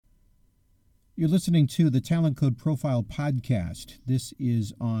You're listening to the Talent Code Profile podcast. This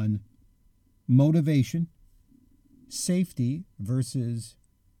is on motivation, safety versus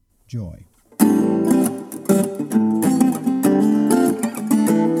joy.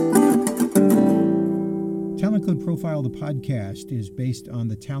 Talent Code Profile, the podcast, is based on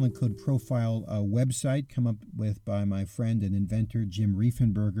the Talent Code Profile website come up with by my friend and inventor, Jim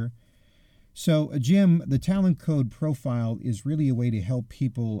Riefenberger. So, Jim, the Talent Code Profile is really a way to help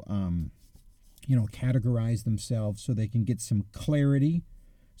people categorize themselves so they can get some clarity,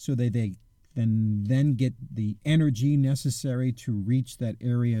 so that they then get the energy necessary to reach that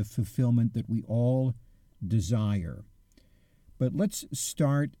area of fulfillment that we all desire. But let's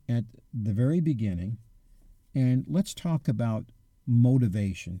start at the very beginning, and let's talk about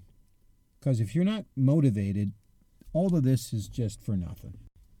motivation. Because if you're not motivated, all of this is just for nothing.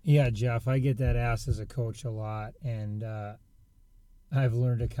 Yeah, Jeff, I get that asked as a coach a lot, and I've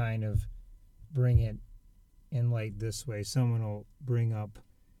learned to kind of bring it in like this way. Someone will bring up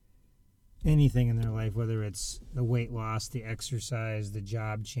anything in their life, whether it's the weight loss, the exercise, the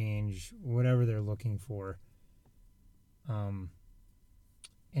job change, whatever they're looking for. And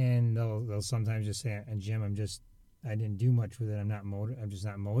they'll sometimes just say, "And Jim, I didn't do much with it. I'm just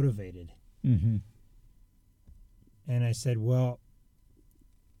not motivated." Mm-hmm. And I said, well,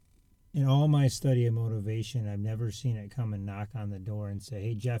 in all my study of motivation, I've never seen it come and knock on the door and say,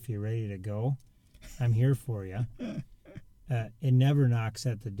 "Hey, Jeff, you ready to go? I'm here for you." It never knocks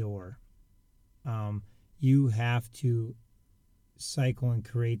at the door. You have to cycle and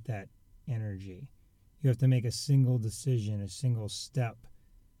create that energy. You have to make a single decision, a single step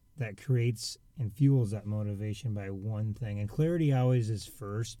that creates and fuels that motivation by one thing. And clarity always is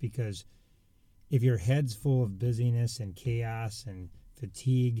first, because if your head's full of busyness and chaos and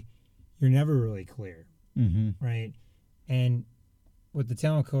fatigue, you're never really clear, right? And what the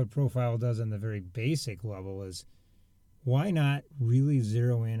Talent Code Profile does on the very basic level is, why not really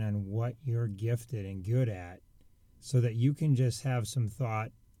zero in on what you're gifted and good at, so that you can just have some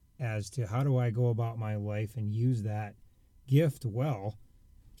thought as to, how do I go about my life and use that gift well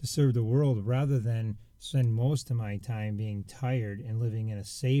to serve the world, rather than spend most of my time being tired and living in a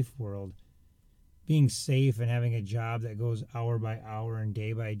safe world, being safe and having a job that goes hour by hour and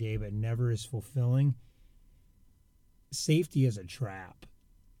day by day but never is fulfilling. Safety is a trap,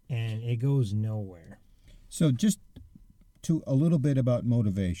 and it goes nowhere. So just to a little bit about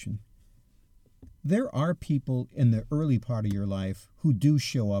motivation. There are people in the early part of your life who do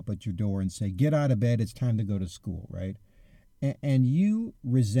show up at your door and say, "Get out of bed, it's time to go to school," right? And you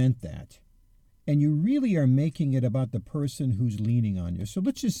resent that. And you really are making it about the person who's leaning on you. So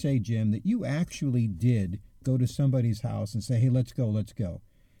let's just say, Jim, that you actually did go to somebody's house and say, "Hey, let's go, let's go."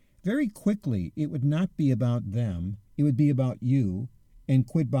 Very quickly, it would not be about them. It would be about you, and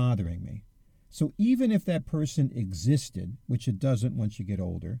quit bothering me. So even if that person existed, which it doesn't once you get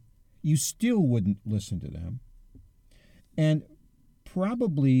older, you still wouldn't listen to them. And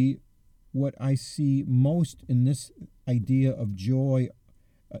probably what I see most in this idea of joy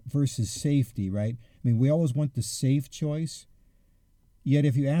versus safety, right? I mean, we always want the safe choice. Yet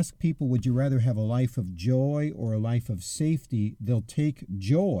if you ask people, would you rather have a life of joy or a life of safety, they'll take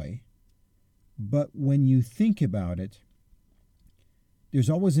joy. But when you think about it, there's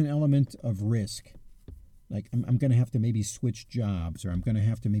always an element of risk. Like, I'm going to have to maybe switch jobs, or I'm going to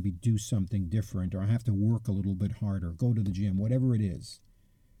have to maybe do something different, or I have to work a little bit harder, go to the gym, whatever it is.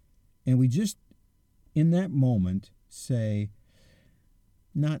 And we just, in that moment, say,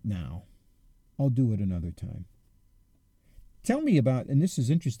 "Not now. I'll do it another time." Tell me about, and this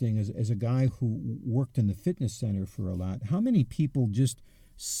is interesting, as a guy who worked in the fitness center for a lot, how many people just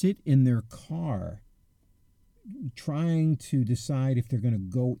sit in their car trying to decide if they're going to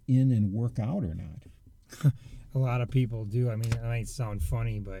go in and work out or not? A lot of people do. I mean, it might sound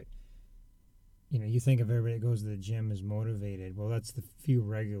funny, but you think of everybody that goes to the gym is motivated. Well, that's the few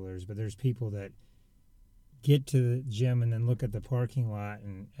regulars, but there's people that get to the gym and then look at the parking lot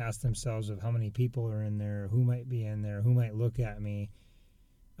and ask themselves of how many people are in there, who might be in there, who might look at me.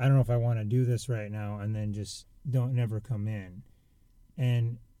 I don't know if I want to do this right now, and then just never come in.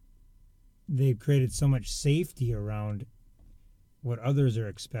 And they've created so much safety around what others are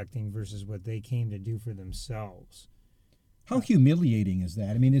expecting versus what they came to do for themselves. How humiliating is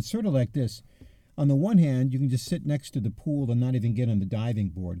that? I mean, it's sort of like this. On the one hand, you can just sit next to the pool and not even get on the diving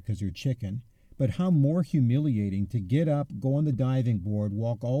board because you're chicken. But how more humiliating to get up, go on the diving board,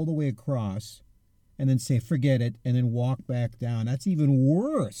 walk all the way across, and then say, "Forget it," and then walk back down. That's even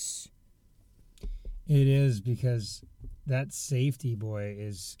worse. It is, because that safety, boy,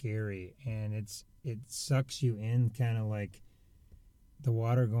 is scary, and it sucks you in, kind of like the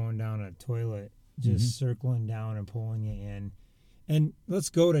water going down a toilet, just circling down and pulling you in. And let's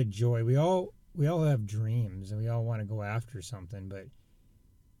go to joy. We all have dreams and we all want to go after something, but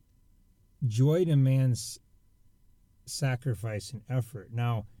joy demands sacrifice and effort.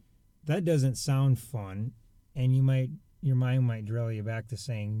 Now, that doesn't sound fun, and your mind might drill you back to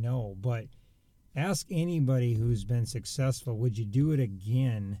saying no, but ask anybody who's been successful, would you do it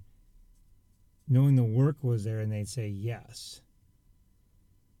again, knowing the work was there, and they'd say yes.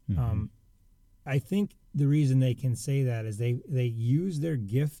 I think the reason they can say that is they use their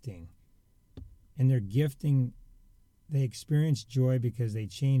gifting, and their gifting, they experience joy because they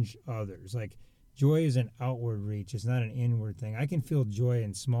change others. Like, joy is an outward reach. It's not an inward thing. I can feel joy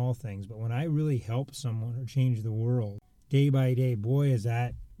in small things, but when I really help someone or change the world day by day, boy, does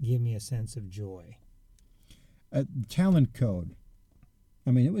that give me a sense of joy. Talent code.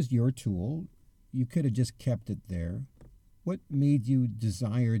 I mean, it was your tool. You could have just kept it there. What made you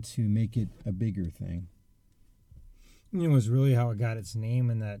desire to make it a bigger thing? It was really how it got its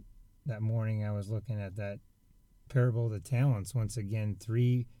name. And that morning I was looking at that parable of the talents. Once again,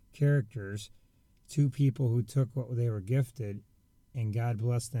 3 characters, 2 people who took what they were gifted and God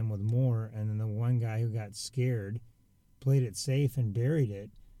blessed them with more, and then the one guy who got scared, played it safe and buried it.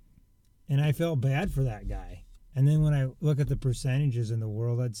 And I felt bad for that guy. And then when I look at the percentages in the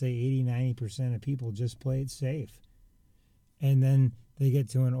world, I'd say 80-90% of people just play it safe. And then they get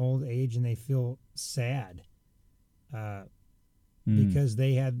to an old age and they feel sad because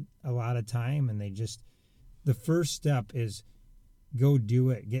they had a lot of time, and the first step is go do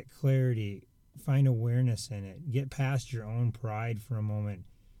it, get clarity, find awareness in it, get past your own pride for a moment,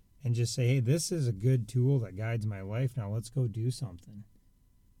 and just say, hey, this is a good tool that guides my life. Now let's go do something.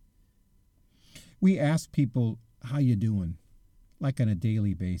 We ask people, how you doing? Like on a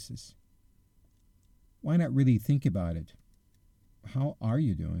daily basis. Why not really think about it? How are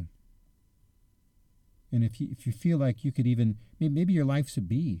you doing? And if you feel like you could even, maybe your life's a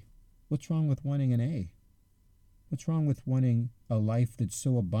B. What's wrong with wanting an A? What's wrong with wanting a life that's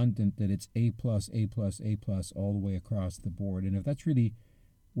so abundant that it's A+, A+, A+ all the way across the board? And if that's really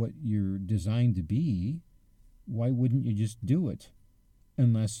what you're designed to be, why wouldn't you just do it?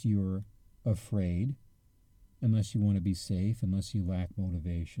 Unless you're afraid, unless you want to be safe, unless you lack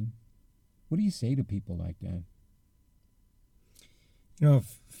motivation. What do you say to people like that?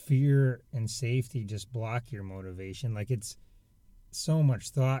 Fear and safety just block your motivation. Like, it's so much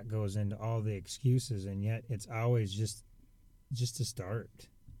thought goes into all the excuses, and yet it's always just to start.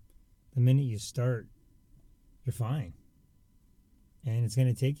 The minute you start, you're fine. And it's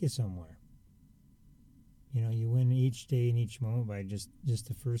going to take you somewhere. You win each day and each moment by just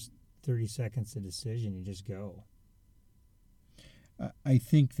the first 30 seconds of decision. You just go. I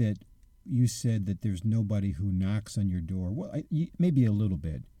think that you said that there's nobody who knocks on your door. Well, maybe a little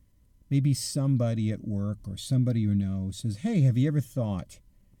bit. Maybe somebody at work or somebody you know says, hey, have you ever thought,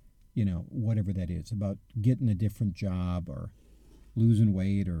 whatever that is, about getting a different job or losing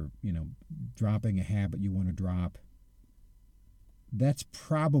weight or, dropping a habit you want to drop? That's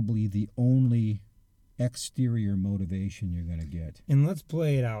probably the only exterior motivation you're going to get. And let's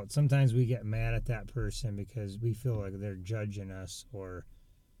play it out. Sometimes we get mad at that person because we feel like they're judging us, or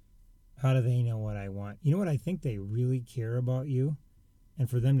how do they know what I want? You know what? I think they really care about you. And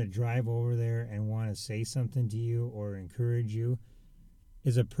for them to drive over there and want to say something to you or encourage you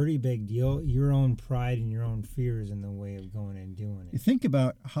is a pretty big deal. Your own pride and your own fear is in the way of going and doing it. Think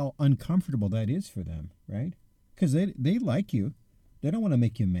about how uncomfortable that is for them, right? Because they like you. They don't want to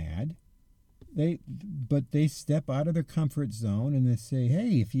make you mad. But they step out of their comfort zone and they say,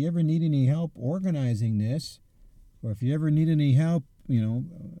 hey, if you ever need any help organizing this, or if you ever need any help,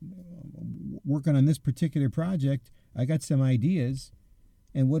 working on this particular project, I got some ideas.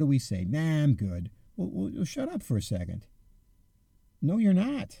 And what do we say? Nah, I'm good. Well, shut up for a second. No, you're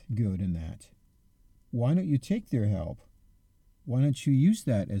not good in that. Why don't you take their help? Why don't you use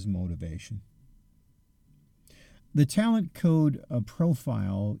that as motivation? The talent code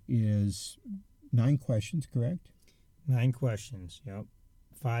profile is 9 questions, correct? 9 questions, yep.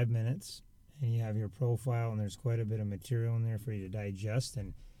 5 minutes, and you have your profile, and there's quite a bit of material in there for you to digest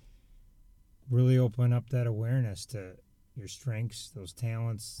and really open up that awareness to your strengths, those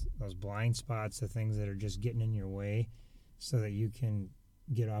talents, those blind spots, the things that are just getting in your way so that you can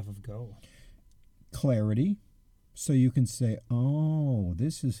get off of go. Clarity, so you can say, oh,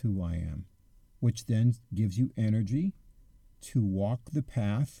 this is who I am, which then gives you energy to walk the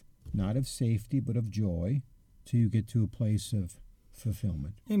path, not of safety, but of joy, till you get to a place of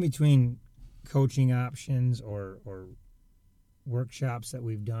fulfillment. In between coaching options or workshops that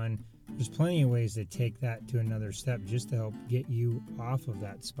we've done, there's plenty of ways to take that to another step just to help get you off of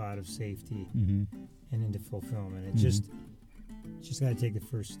that spot of safety and into fulfillment. It just got to take the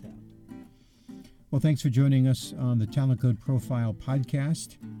first step. Well, thanks for joining us on the Talent Code Profile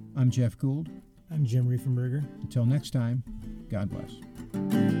podcast. I'm Jeff Gould. I'm Jim Riefenberger. Until next time, God bless.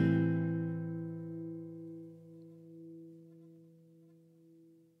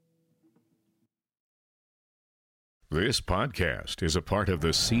 This podcast is a part of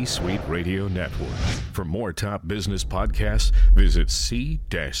the C-Suite Radio Network. For more top business podcasts, visit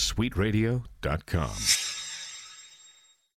c-suiteradio.com.